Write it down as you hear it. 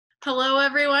Hello,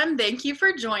 everyone. Thank you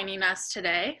for joining us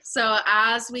today. So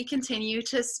as we continue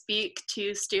to speak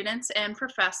to students and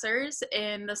professors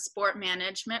in the sport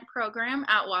management program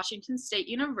at Washington State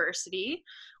University,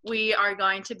 we are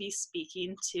going to be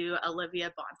speaking to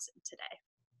Olivia Bonsen today.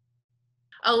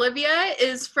 Olivia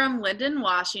is from Linden,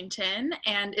 Washington,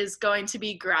 and is going to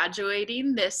be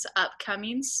graduating this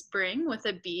upcoming spring with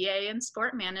a BA in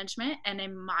sport management and a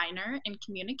minor in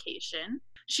communication.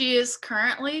 She is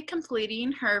currently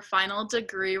completing her final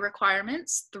degree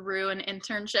requirements through an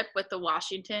internship with the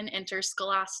Washington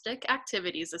Interscholastic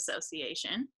Activities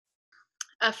Association.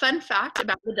 A fun fact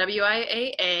about the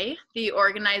WIAA, the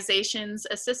organization's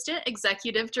Assistant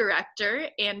Executive Director,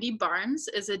 Andy Barnes,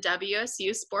 is a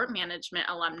WSU sport management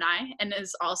alumni and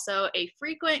is also a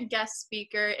frequent guest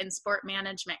speaker in sport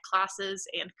management classes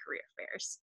and career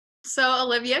fairs. So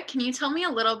Olivia, can you tell me a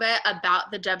little bit about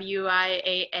the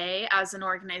WIAA as an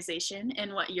organization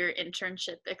and what your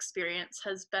internship experience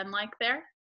has been like there?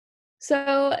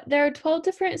 So there are 12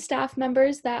 different staff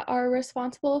members that are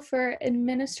responsible for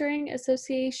administering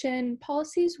association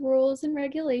policies, rules, and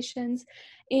regulations,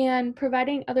 and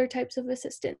providing other types of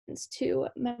assistance to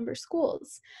member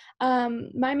schools.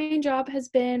 My main job has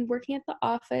been working at the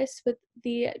office with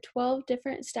the 12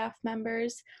 different staff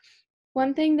members.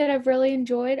 One thing that I've really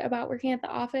enjoyed about working at the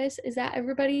office is that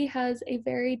everybody has a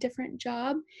very different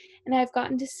job, and I've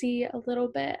gotten to see a little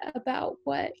bit about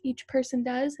what each person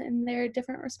does and their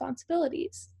different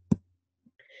responsibilities.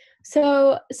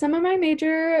 So, some of my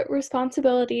major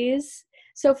responsibilities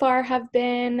so far have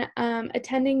been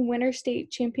attending Winter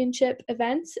State Championship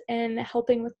events and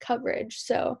helping with coverage.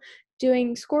 So,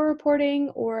 doing score reporting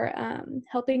or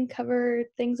helping cover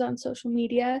things on social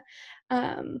media.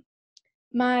 Um,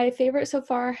 my favorite so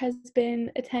far has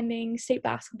been attending state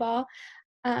basketball.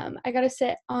 I got to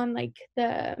sit on like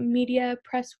the media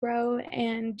press row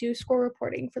and do score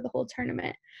reporting for the whole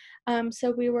tournament.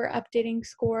 So we were updating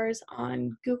scores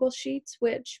on Google Sheets,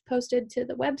 which posted to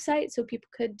the website so people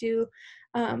could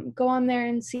go on there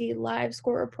and see live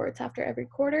score reports after every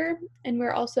quarter. And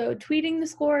we're also tweeting the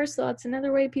scores, so that's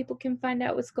another way people can find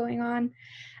out what's going on,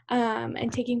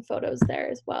 and taking photos there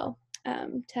as well,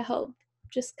 to help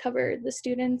just cover the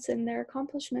students and their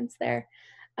accomplishments there.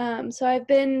 So I've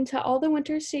been to all the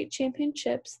Winter State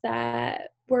Championships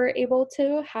that were able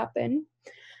to happen.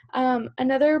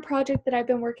 Another project that I've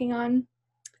been working on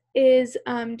is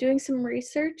doing some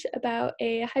research about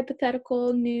a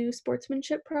hypothetical new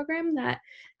sportsmanship program that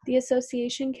the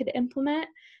association could implement.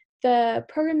 The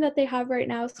program that they have right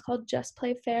now is called Just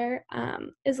Play Fair,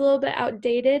 is a little bit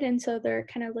outdated, and so they're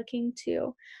kind of looking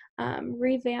to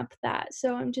revamp that.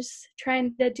 So I'm just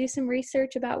trying to do some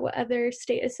research about what other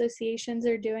state associations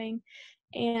are doing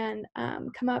and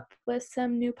come up with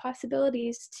some new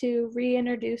possibilities to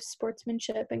reintroduce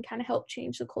sportsmanship and kind of help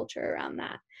change the culture around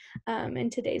that in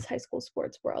today's high school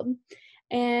sports world.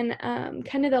 And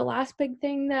kind of the last big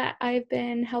thing that I've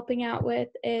been helping out with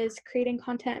is creating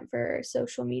content for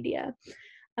social media.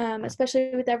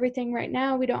 Especially with everything right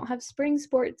now, we don't have spring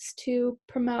sports to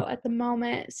promote at the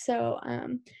moment. So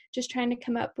just trying to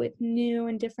come up with new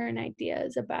and different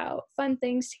ideas about fun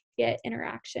things to get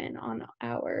interaction on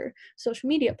our social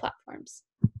media platforms.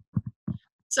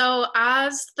 So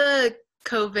as the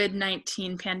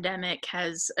COVID-19 pandemic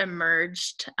has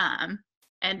emerged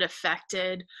and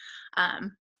affected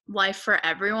life for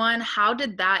everyone, how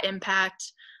did that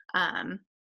impact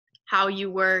how you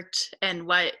worked and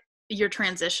what your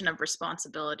transition of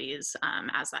responsibilities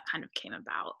as that kind of came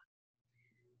about?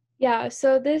 Yeah,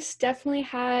 so this definitely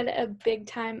had a big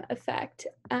time effect,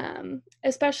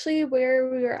 especially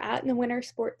where we were at in the winter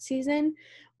sports season.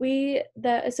 The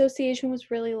association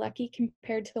was really lucky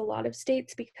compared to a lot of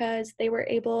states because they were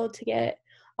able to get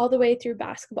all the way through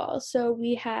basketball. So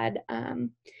we had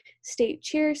state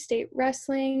cheer, state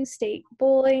wrestling, state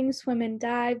bowling, swim and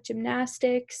dive,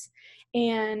 gymnastics,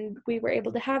 and we were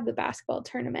able to have the basketball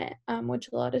tournament, which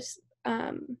a lot of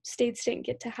states didn't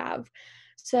get to have.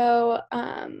 So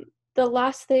the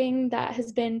last thing that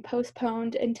has been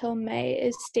postponed until May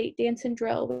is state dance and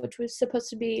drill, which was supposed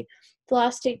to be the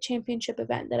last state championship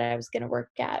event that I was going to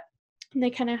work at. And they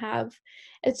kind of have,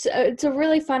 it's a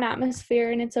really fun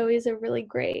atmosphere, and it's always a really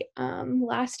great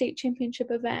last state championship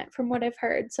event from what I've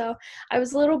heard. So I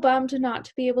was a little bummed not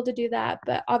to be able to do that,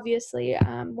 but obviously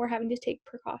we're having to take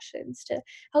precautions to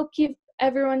help keep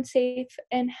everyone safe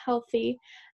and healthy.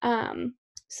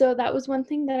 So that was one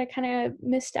thing that I kind of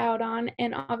missed out on.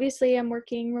 And obviously I'm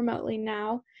working remotely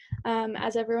now,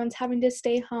 as everyone's having to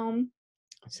stay home.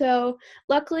 So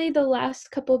luckily the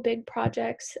last couple big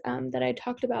projects that I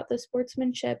talked about, the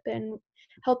sportsmanship and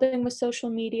helping with social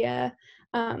media.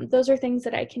 Those are things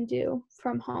that I can do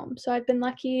from home. So I've been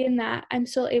lucky in that I'm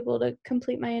still able to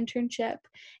complete my internship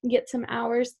and get some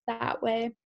hours that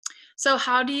way. So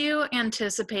how do you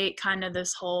anticipate kind of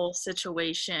this whole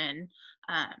situation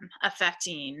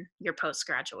affecting your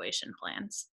post-graduation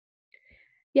plans?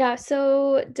 Yeah,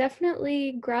 so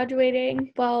definitely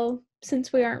graduating. Well,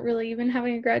 since we aren't really even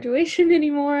having a graduation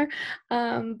anymore,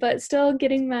 but still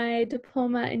getting my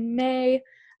diploma in May.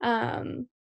 Um,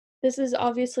 this is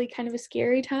obviously kind of a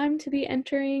scary time to be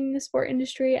entering the sport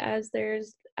industry as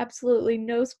there's absolutely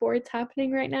no sports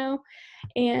happening right now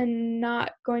and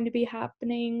not going to be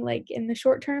happening like in the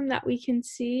short term that we can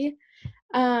see.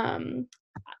 Um,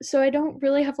 so I don't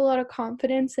really have a lot of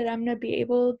confidence that I'm gonna be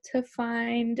able to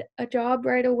find a job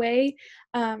right away,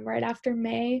 right after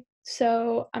May.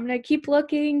 So I'm gonna keep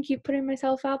looking, keep putting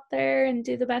myself out there, and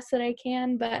do the best that I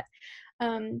can. But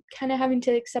kind of having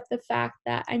to accept the fact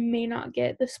that I may not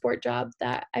get the sport job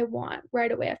that I want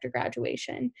right away after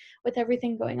graduation with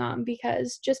everything going on,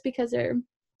 because there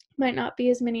might not be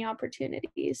as many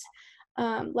opportunities.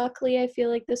 Luckily, I feel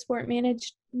like the sport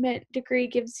management degree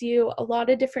gives you a lot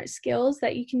of different skills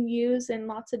that you can use in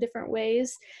lots of different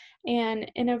ways and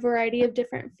in a variety of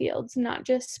different fields, not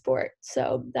just sport.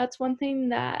 So that's one thing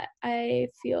that I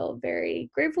feel very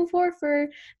grateful for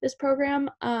this program.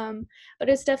 But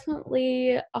it's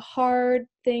definitely a hard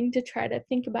thing to try to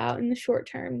think about in the short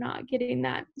term, not getting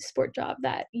that sport job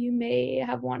that you may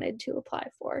have wanted to apply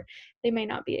for. They may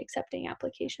not be accepting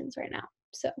applications right now.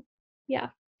 So, yeah.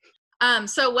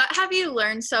 So what have you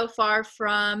learned so far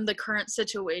from the current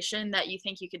situation that you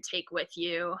think you could take with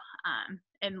you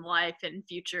in life and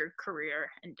future career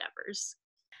endeavors?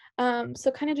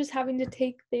 So kind of just having to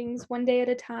take things one day at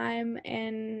a time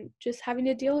and just having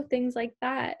to deal with things like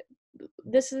that.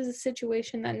 This is a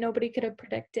situation that nobody could have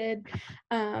predicted.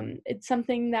 It's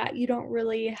something that you don't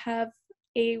really have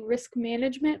a risk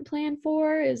management plan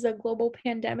for, is a global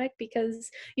pandemic,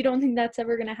 because you don't think that's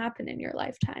ever going to happen in your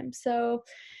lifetime. So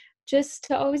just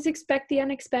to always expect the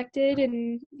unexpected,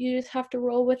 and you just have to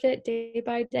roll with it day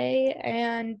by day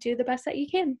and do the best that you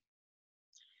can.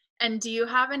 And do you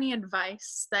have any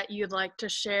advice that you'd like to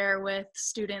share with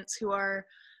students who are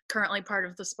currently part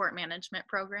of the sport management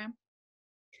program?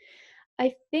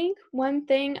 I think one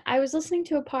thing, I was listening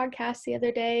to a podcast the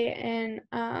other day, and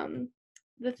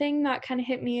the thing that kind of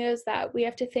hit me is that we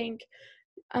have to think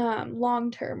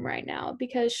long term right now,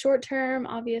 because short term,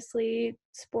 obviously,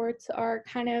 sports are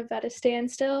kind of at a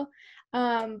standstill.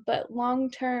 But long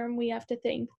term, we have to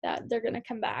think that they're going to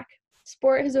come back.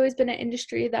 Sport has always been an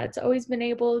industry that's always been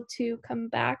able to come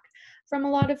back from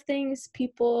a lot of things.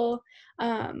 People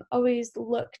always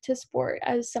look to sport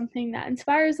as something that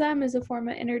inspires them, as a form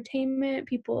of entertainment.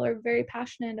 People are very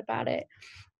passionate about it.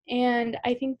 And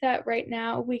I think that right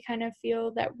now we kind of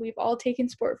feel that we've all taken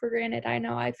sport for granted. I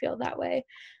know I feel that way.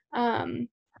 Um,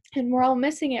 and we're all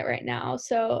missing it right now.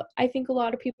 So I think a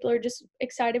lot of people are just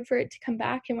excited for it to come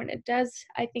back. And when it does,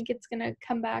 I think it's going to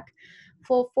come back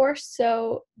full force.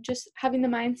 So just having the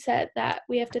mindset that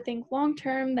we have to think long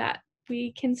term, that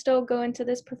we can still go into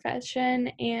this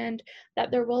profession and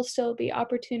that there will still be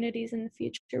opportunities in the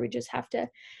future. We just have to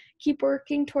keep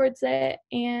working towards it.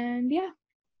 And yeah.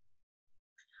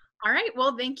 All right.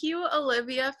 Well, thank you,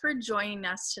 Olivia, for joining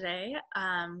us today.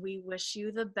 We wish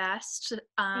you the best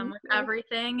Thank with you.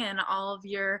 everything and all of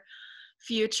your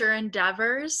future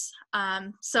endeavors.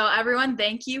 So, everyone,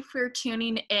 thank you for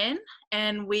tuning in,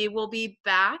 and we will be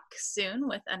back soon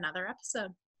with another episode.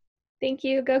 Thank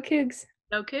you. Go Cougs.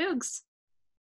 Go Cougs!